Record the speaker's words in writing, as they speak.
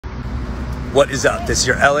What is up? This is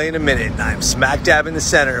your LA in a minute, and I'm smack dab in the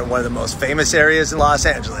center in one of the most famous areas in Los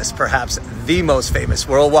Angeles, perhaps the most famous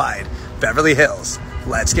worldwide, Beverly Hills.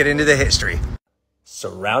 Let's get into the history.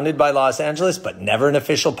 Surrounded by Los Angeles, but never an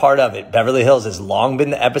official part of it, Beverly Hills has long been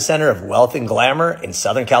the epicenter of wealth and glamour in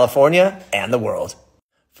Southern California and the world.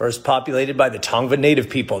 First populated by the Tongva native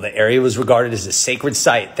people, the area was regarded as a sacred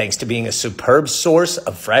site thanks to being a superb source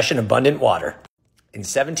of fresh and abundant water. In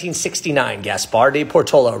 1769, Gaspar de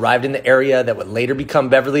Portola arrived in the area that would later become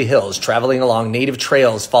Beverly Hills, traveling along native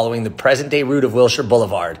trails following the present-day route of Wilshire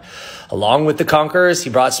Boulevard. Along with the conquerors, he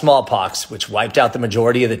brought smallpox, which wiped out the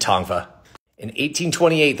majority of the Tongva. In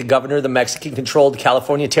 1828, the governor of the Mexican-controlled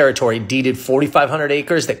California Territory deeded 4,500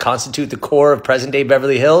 acres that constitute the core of present-day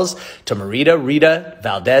Beverly Hills to Marita Rita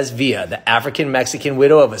Valdez Villa, the African-Mexican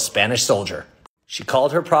widow of a Spanish soldier. She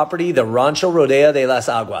called her property the Rancho Rodeo de las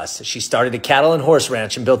Aguas. She started a cattle and horse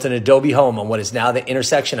ranch and built an adobe home on what is now the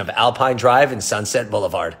intersection of Alpine Drive and Sunset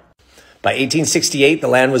Boulevard. By 1868, the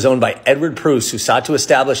land was owned by Edward Bruce, who sought to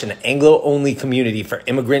establish an Anglo-only community for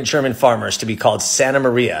immigrant German farmers to be called Santa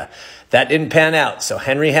Maria. That didn't pan out, so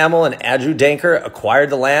Henry Hamill and Andrew Danker acquired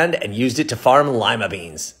the land and used it to farm lima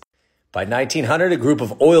beans. By 1900, a group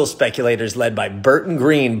of oil speculators led by Burton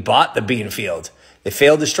Green bought the bean field. They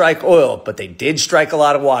failed to strike oil, but they did strike a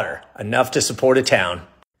lot of water, enough to support a town.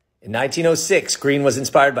 In 1906, Green was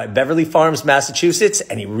inspired by Beverly Farms, Massachusetts,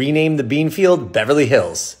 and he renamed the bean field Beverly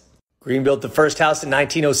Hills. Green built the first house in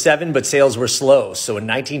 1907, but sales were slow, so in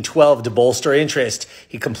 1912, to bolster interest,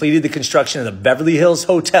 he completed the construction of the Beverly Hills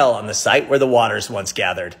Hotel on the site where the waters once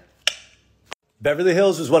gathered. Beverly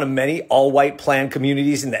Hills was one of many all-white planned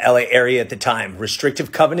communities in the LA area at the time.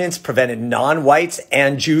 Restrictive covenants prevented non-whites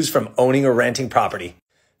and Jews from owning or renting property.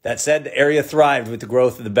 That said, the area thrived with the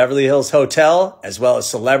growth of the Beverly Hills Hotel, as well as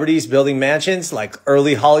celebrities building mansions like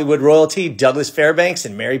early Hollywood royalty Douglas Fairbanks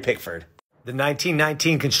and Mary Pickford. The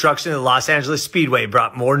 1919 construction of the Los Angeles Speedway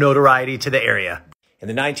brought more notoriety to the area. In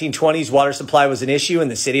the 1920s, water supply was an issue, and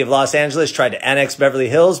the city of Los Angeles tried to annex Beverly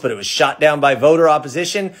Hills, but it was shot down by voter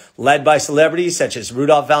opposition, led by celebrities such as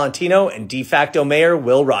Rudolph Valentino and de facto mayor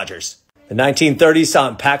Will Rogers. The 1930s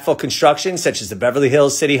saw impactful construction, such as the Beverly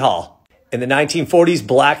Hills City Hall. In the 1940s,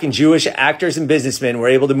 black and Jewish actors and businessmen were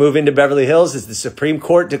able to move into Beverly Hills as the Supreme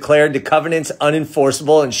Court declared the covenants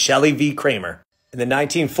unenforceable in Shelley v. Kramer. In the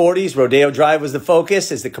 1940s, Rodeo Drive was the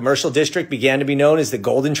focus as the commercial district began to be known as the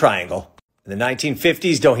Golden Triangle. In the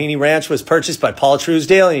 1950s, Doheny Ranch was purchased by Paul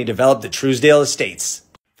Truesdale, and he developed the Truesdale Estates.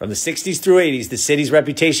 From the 60s through 80s, the city's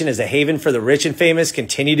reputation as a haven for the rich and famous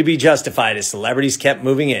continued to be justified as celebrities kept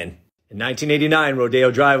moving in. In 1989, Rodeo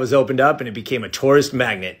Drive was opened up, and it became a tourist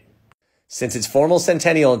magnet. Since its formal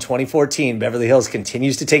centennial in 2014, Beverly Hills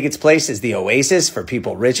continues to take its place as the oasis for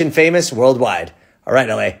people rich and famous worldwide. All right,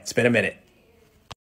 LA, it's been a minute.